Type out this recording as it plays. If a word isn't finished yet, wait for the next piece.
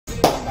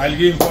I'll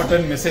give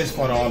important message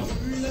for all.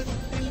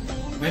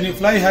 When you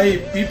fly high,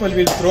 people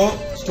will throw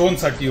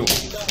stones at you.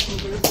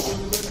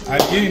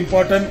 I'll give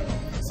important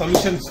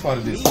solutions for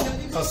this.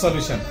 First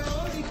solution,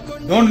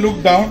 don't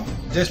look down,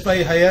 just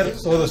fly higher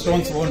so the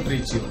stones won't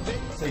reach you.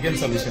 Second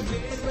solution,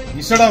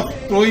 instead of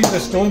throwing the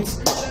stones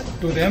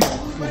to them,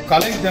 you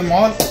collect them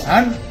all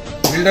and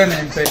build an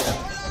empire.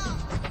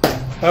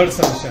 Third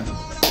solution,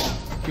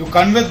 you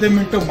convert them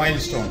into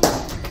milestones.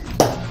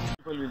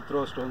 People will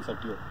throw stones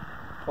at you.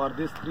 For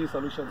these three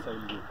solutions I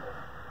will give.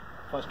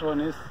 First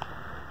one is,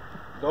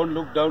 don't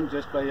look down,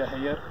 just fly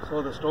higher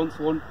so the stones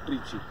won't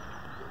reach you.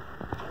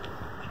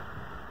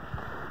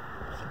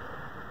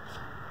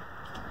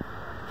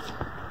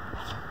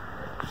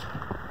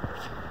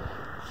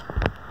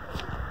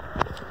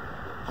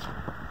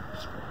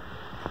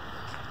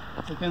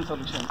 Second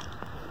solution,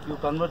 you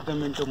convert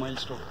them into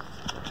milestones.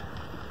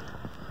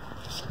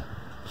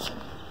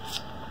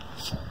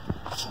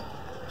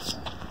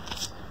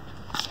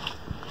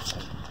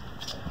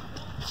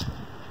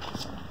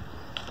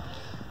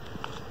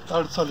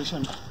 Third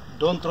solution,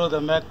 don't throw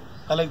them back,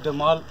 collect them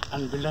all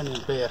and build an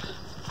empire.